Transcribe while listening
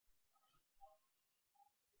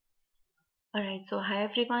Alright, so hi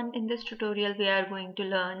everyone. In this tutorial, we are going to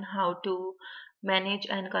learn how to manage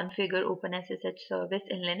and configure OpenSSH service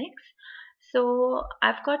in Linux. So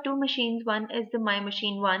I've got two machines. One is the My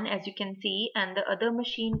Machine 1, as you can see, and the other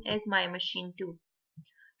machine is My Machine 2.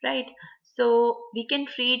 Right? So we can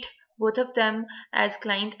treat both of them as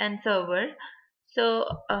client and server. So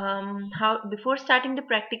how before starting the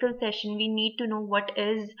practical session, we need to know what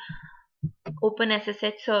is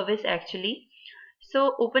OpenSSH service actually.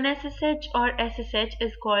 So OpenSSH or SSH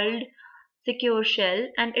is called secure shell,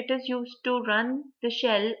 and it is used to run the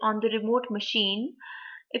shell on the remote machine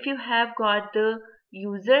if you have got the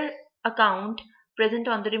user account present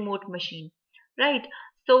on the remote machine, right?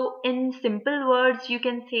 So in simple words, you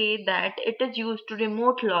can say that it is used to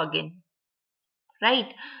remote login,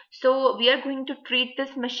 right? So we are going to treat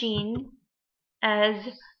this machine as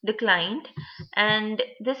the client and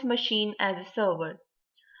this machine as a server.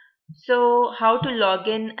 So how to log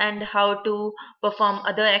in and how to perform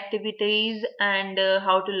other activities and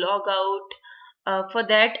how to log out. For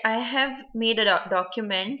that I have made a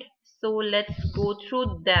document. So let's go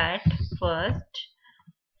through that first.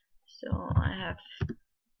 So I have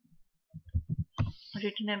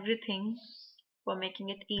written everything for making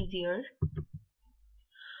it easier.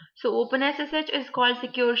 So OpenSSH is called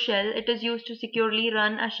secure shell. It is used to securely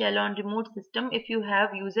run a shell on remote system if you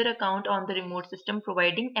have user account on the remote system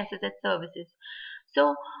providing SSH services.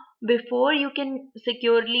 So before you can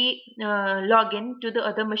securely log in to the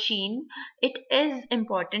other machine, it is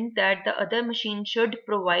important that the other machine should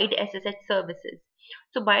provide SSH services.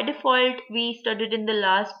 So by default, we studied in the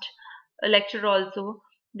last lecture also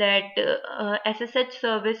that SSH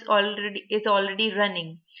service already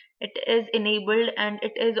running. It is enabled and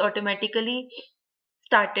it is automatically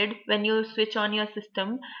started when you switch on your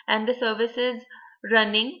system, and the service is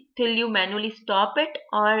running till you manually stop it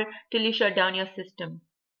or till you shut down your system,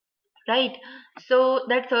 right? So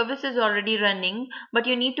that service is already running, but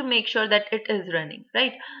you need to make sure that it is running,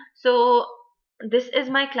 right? So this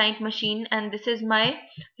is my client machine and this is my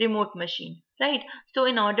remote machine, right? So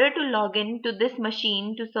in order to log in to this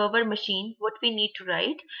machine, to server machine, what we need to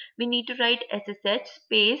write, we need to write SSH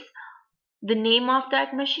space the name of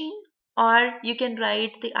that machine, or you can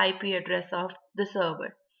write the IP address of the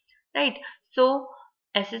server, right? So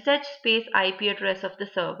SSH space IP address of the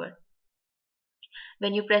server.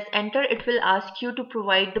 When you press enter, it will ask you to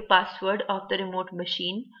provide the password of the remote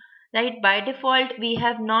machine, right? By default, we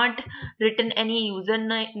have not written any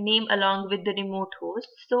username along with the remote host,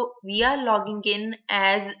 so we are logging in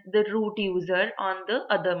as the root user on the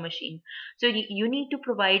other machine. So you need to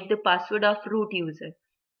provide the password of root user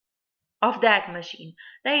of that machine,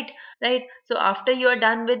 right? So after you are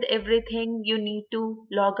done with everything, you need to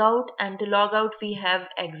log out, and to log out we have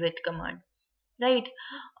exit command, right?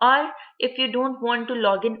 Or if you don't want to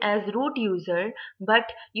log in as root user,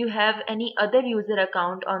 but you have any other user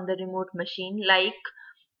account on the remote machine, like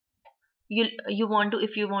you want to,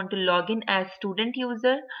 if you want to log in as student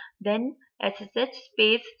user, then SSH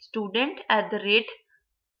space student at the rate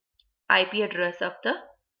IP address of the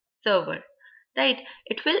server, right?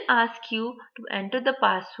 It will ask you to enter the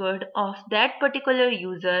password of that particular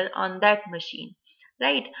user on that machine,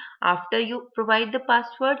 right? After you provide the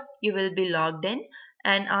password, you will be logged in,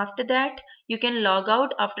 and after that you can log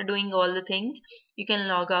out. After doing all the things, you can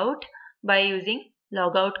log out by using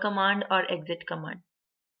logout command or exit command,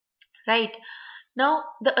 right? Now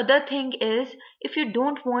the other thing is, if you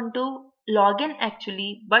don't want to log in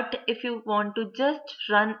actually, but if you want to just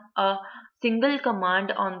run a single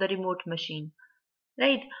command on the remote machine,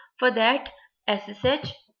 right? For that,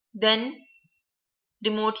 SSH, then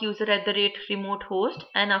remote user at the rate remote host,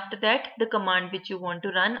 and after that the command which you want to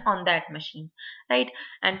run on that machine, right?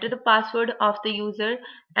 Enter the password of the user,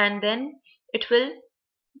 and then it will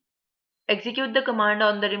execute the command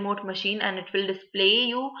on the remote machine, and it will display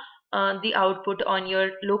you the output on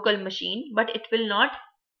your local machine, but it will not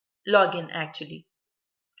log in actually,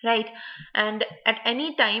 right? And at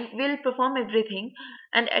any time we'll perform everything,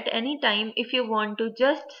 and at any time if you want to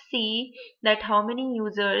just see that how many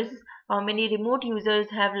users, how many remote users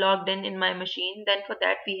have logged in my machine, then for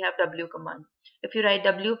that we have w command. If you write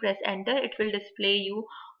w, press enter, it will display you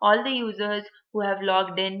all the users who have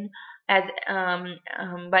logged in as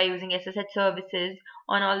by using SSH services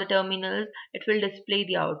on all the terminals. It will display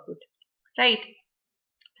the output, right?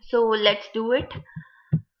 So let's do it.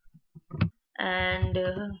 And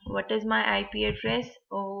what is my IP address?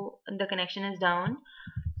 Oh, the connection is down.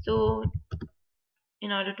 So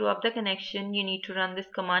in order to up the connection, you need to run this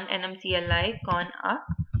command nmcli con up,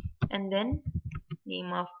 and then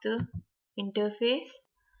name of the interface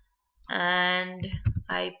and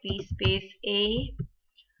IP space A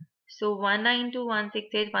So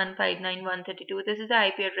 192.168.159.132, this is the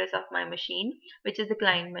IP address of my machine, which is the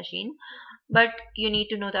client machine, but you need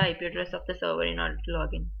to know the IP address of the server in order to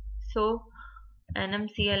log in. So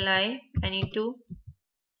nmcli, I need to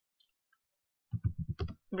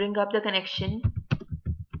bring up the connection.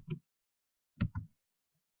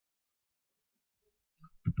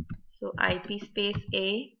 So IP space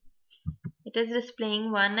A, it is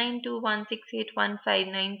displaying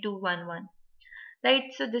 192.168.159.211.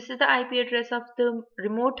 Right, so this is the IP address of the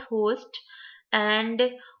remote host, and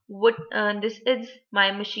what this is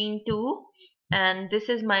my machine 2 and this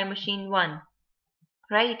is my machine 1.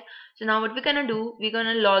 Right, so now what we're gonna do, we're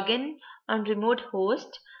gonna log in on remote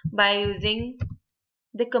host by using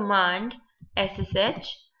the command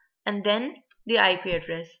SSH and then the IP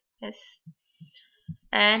address. Yes,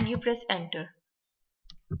 and you press enter.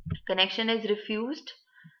 Connection is refused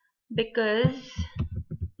because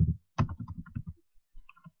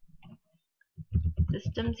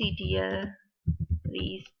systemctl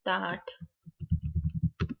restart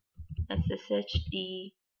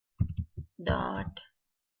sshd dot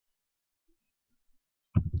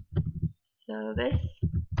service,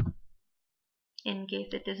 in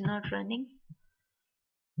case it is not running.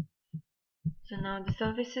 So now the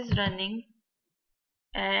service is running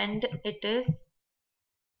and it is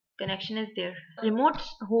connection is there. Remote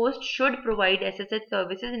host should provide SSH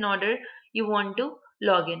services in order you want to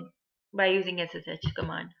log in by using SSH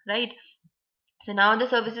command, right? So now the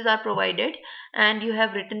services are provided and you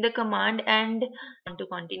have written the command and want to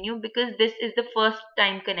continue because this is the first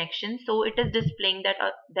time connection, so it is displaying that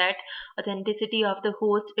that authenticity of the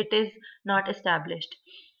host, it is not established,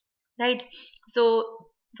 right? So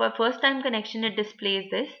for first time connection it displays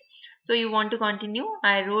this. So you want to continue,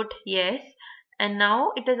 I wrote yes, and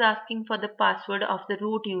now it is asking for the password of the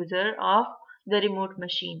root user of the remote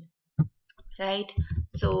machine, right?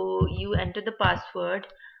 So you enter the password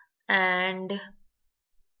and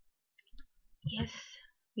yes,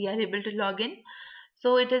 we are able to log in.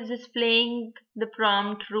 So it is displaying the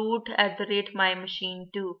prompt root at the rate my machine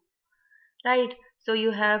 2, right? So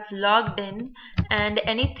you have logged in and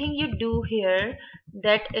anything you do here,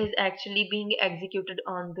 that is actually being executed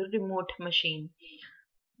on the remote machine.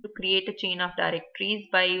 To create a chain of directories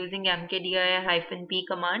by using mkdir-p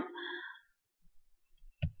command,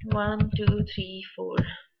 1 2 3 4,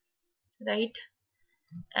 right?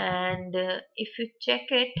 And if you check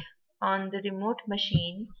it on the remote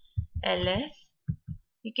machine ls,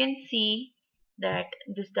 you can see that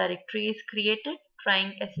this directory is created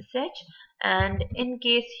trying SSH, and in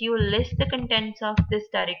case you list the contents of this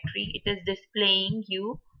directory, it is displaying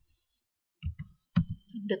you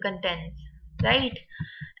the contents, right?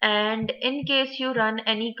 And in case you run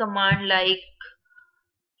any command like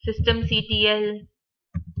systemctl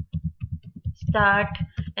start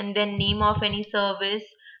and then name of any service,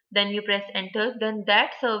 then you press enter, then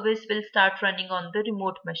that service will start running on the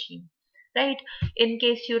remote machine, right? In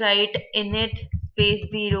case you write init space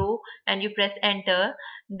 0 and you press enter,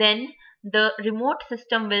 then the remote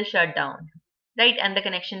system will shut down, right, and the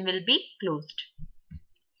connection will be closed.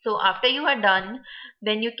 So after you are done,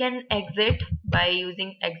 then you can exit by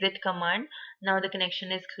using exit command. Now the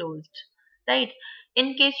connection is closed, right?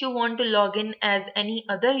 In case you want to log in as any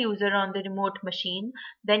other user on the remote machine,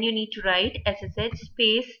 then you need to write SSH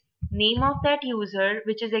space name of that user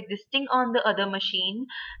which is existing on the other machine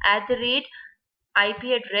at the rate IP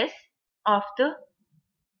address of the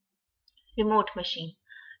remote machine,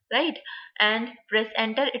 right? And press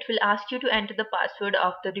enter. It will ask you to enter the password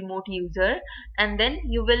of the remote user, and then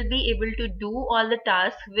you will be able to do all the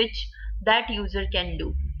tasks which that user can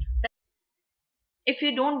do. If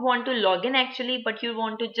you don't want to log in actually, but you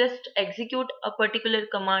want to just execute a particular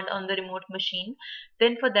command on the remote machine,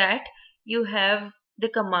 then for that you have the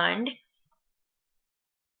command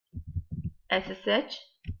ssh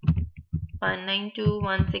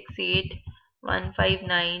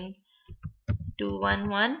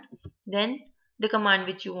 192.168.159.211, then the command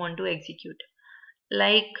which you want to execute.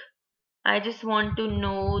 Like, I just want to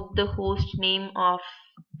know the host name of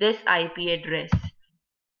this IP address.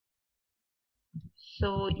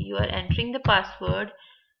 So you are entering the password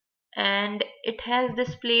and it has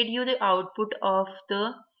displayed you the output of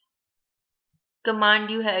the command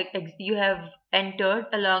you have entered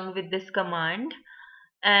along with this command,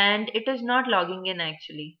 and it is not logging in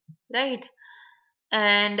actually, right?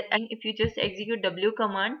 And if you just execute w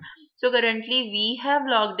command, so currently we have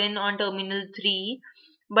logged in on terminal 3,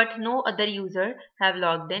 but no other user have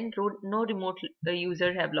logged in, no remote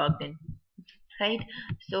user have logged in, right?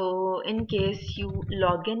 So in case you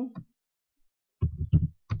log in,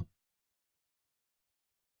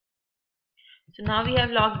 so now we have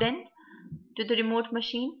logged in to the remote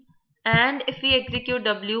machine. And if we execute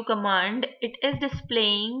W command, it is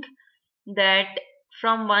displaying that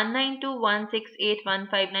from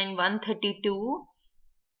 192.168.159.132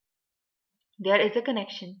 there is a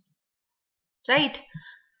connection, right?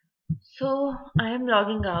 So I am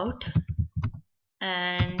logging out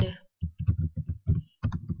and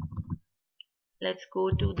let's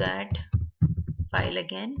go to that file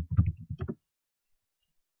again.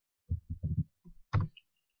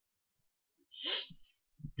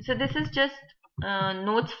 So this is just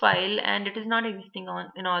notes file and it is not existing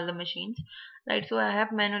on in all the machines, right? So I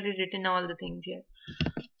have manually written all the things here.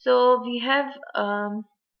 So we have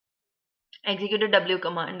executed W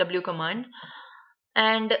command,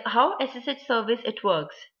 and how SSH service it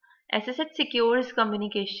works. SSH secures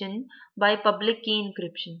communication by public key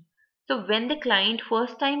encryption. So when the client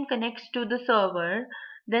first time connects to the server,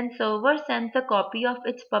 then server sends a copy of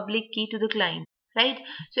its public key to the client, right?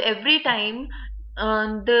 So every time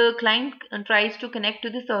the client tries to connect to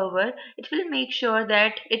the server, it will make sure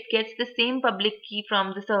that it gets the same public key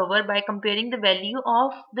from the server by comparing the value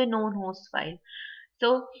of the known host file.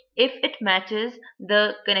 So if it matches,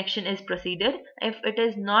 the connection is proceeded. If it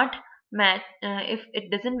is not if it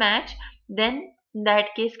doesn't match, then in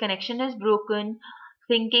that case connection is broken,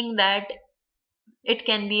 thinking that it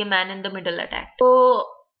can be a man in the middle attack. So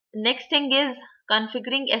next thing is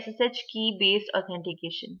configuring SSH key based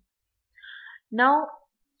authentication. Now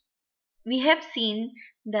we have seen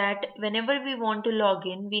that whenever we want to log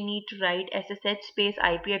in, we need to write SSH space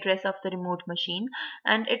IP address of the remote machine,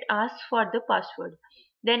 and it asks for the password.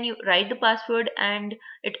 Then you write the password and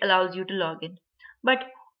it allows you to log in. But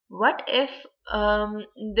what if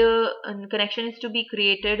the connection is to be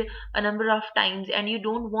created a number of times and you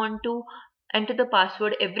don't want to enter the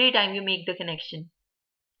password every time you make the connection?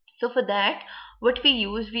 So for that, what we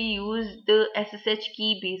use the SSH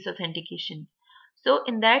key based authentication. So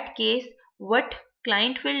in that case, what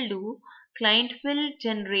client will do, client will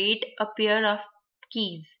generate a pair of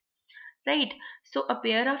keys, right? So a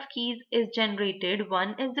pair of keys is generated.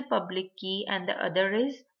 One is the public key and the other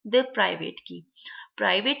is the private key.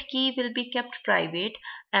 Private key will be kept private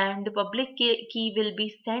and the public key will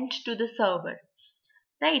be sent to the server,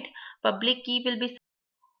 right? Public key will be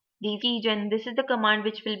this is the command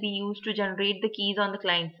which will be used to generate the keys on the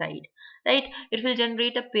client side, right? It will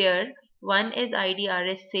generate a pair. One is id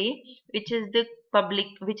rsa, which is the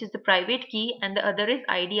private key, and the other is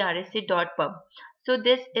id rsa.pub. So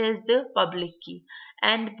this is the public key,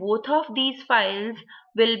 and both of these files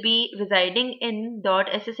will be residing in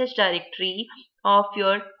 .ssh directory of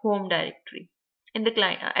your home directory in the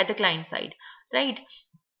client at the client side, right?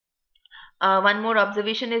 One more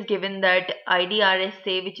observation is given that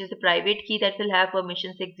IDRSA, which is the private key, that will have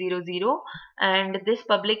permission 600, and this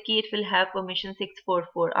public key, it will have permission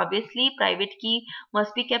 644. Obviously private key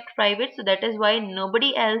must be kept private, so that is why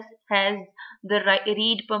nobody else has the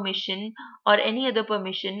read permission or any other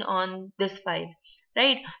permission on this file,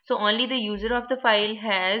 right? So only the user of the file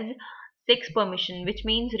has 6 permission, which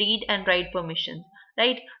means read and write permissions,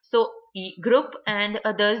 right? So group and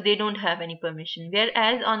others, they don't have any permission,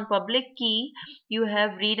 whereas on public key you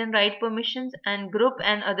have read and write permissions, and group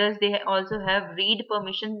and others, they also have read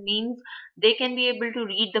permission, means they can be able to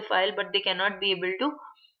read the file but they cannot be able to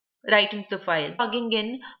write into the file. Logging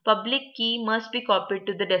in, public key must be copied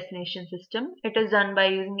to the destination system. It is done by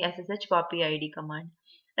using ssh copy id command,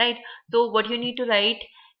 right? So what you need to write,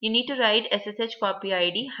 you need to write ssh copy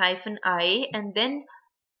id -I and then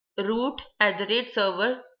root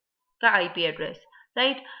 @server ka IP address,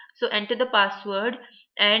 right? So enter the password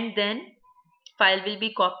and then file will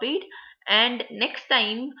be copied, and next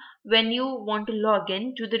time when you want to log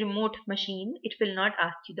in to the remote machine, it will not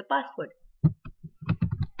ask you the password,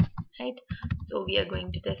 right? So we are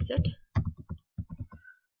going to test it.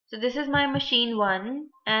 So this is my machine 1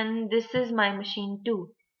 and this is my machine 2.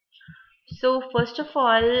 So first of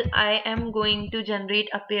all, I am going to generate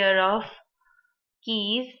a pair of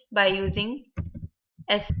keys by using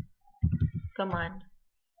s command.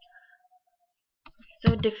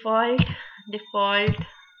 So default.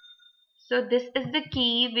 So this is the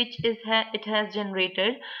key which is it has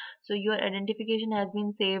generated. So your identification has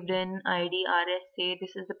been saved in ID RSA.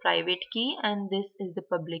 This is the private key and this is the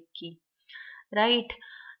public key, right?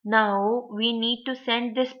 Now we need to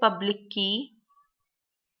send this public key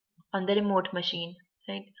on the remote machine,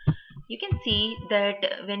 right? You can see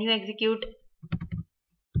that when you execute,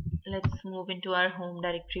 let's move into our home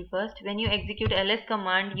directory first. When you execute ls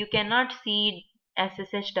command, you cannot see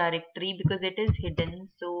ssh directory because it is hidden.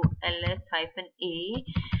 So ls-a,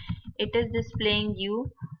 it is displaying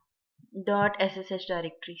you .ssh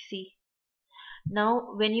directory. See,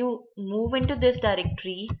 Now when you move into this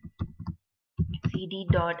directory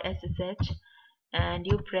cd.ssh and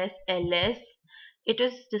you press ls, it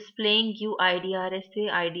is displaying you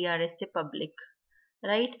idrsa public,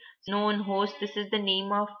 right? Known host, this is the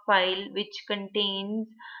name of file which contains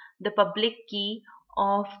the public key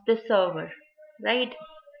of the server, right?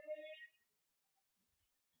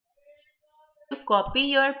 Copy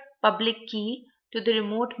your public key to the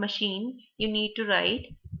remote machine, you need to write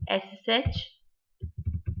ssh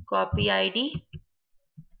copy id,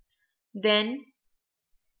 then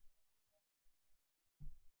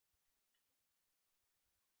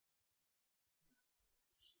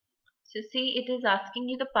so see, it is asking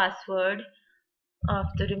you the password of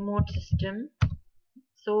the remote system.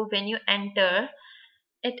 So when you enter,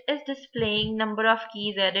 it is displaying number of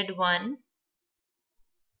keys added 1,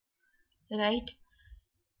 right?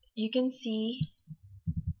 You can see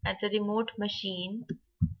at the remote machine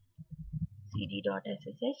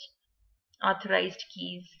cd.ssh authorized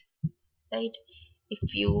keys, right?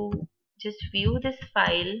 If you just view this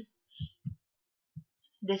file,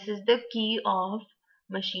 this is the key of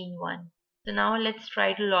machine 1. So now let's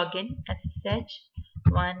try to log in. SSH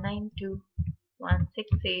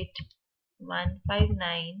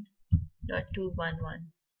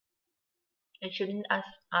 192.168.159.211. It shouldn't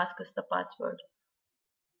ask us the password.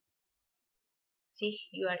 See,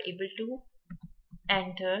 you are able to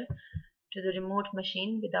enter to the remote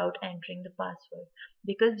machine without entering the password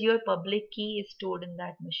because your public key is stored in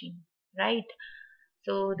that machine, right?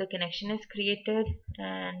 So the connection is created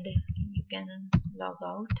and you can log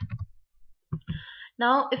out.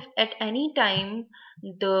 Now if at any time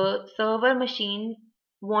the server machine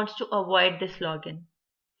wants to avoid this login,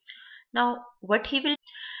 now what he will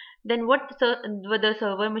then what the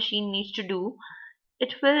server machine needs to do,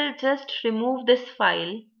 it will just remove this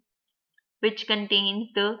file which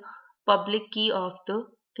contains the public key of the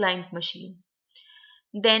client machine.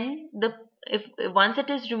 Then the if once it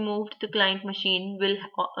is removed, the client machine will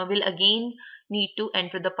again need to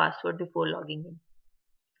enter the password before logging in,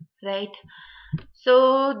 right?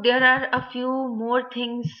 So there are a few more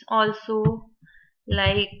things also,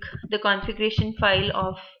 like the configuration file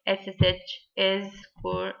of SSH is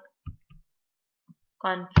for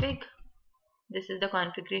config. This is the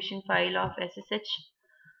configuration file of SSH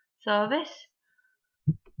service.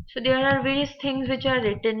 So there are various things which are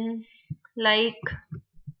written, like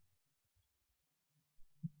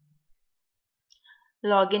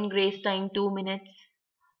login grace time 2 minutes,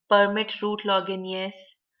 permit root login yes,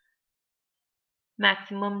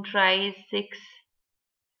 maximum tries 6.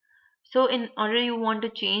 So in order you want to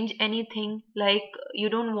change anything, like you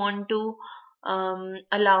don't want to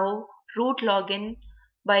allow root login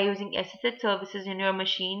by using SSH services in your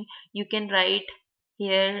machine, you can write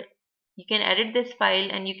here, you can edit this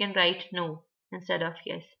file and you can write no instead of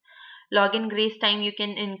yes. Login grace time you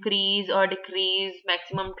can increase or decrease,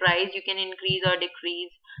 maximum tries you can increase or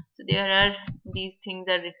decrease. So there are these things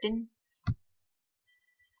are written,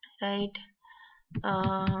 right?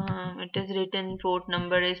 It is written port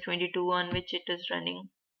number is 22 on which it is running,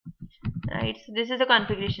 right? So this is a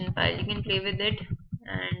configuration file, you can play with it.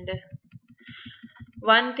 And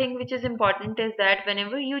one thing which is important is that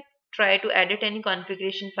whenever you try to edit any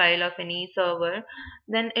configuration file of any server,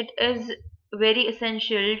 then it is very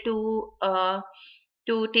essential to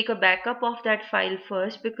take a backup of that file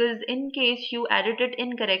first, because in case you edit it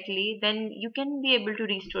incorrectly, then you can be able to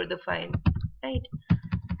restore the file, right?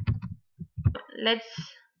 Let's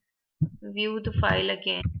view the file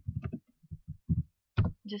again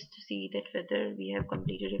just to see that whether we have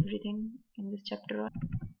completed everything in this chapter.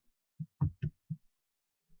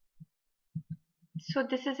 So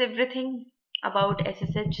this is everything about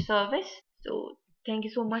SSH service. So thank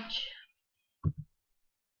you so much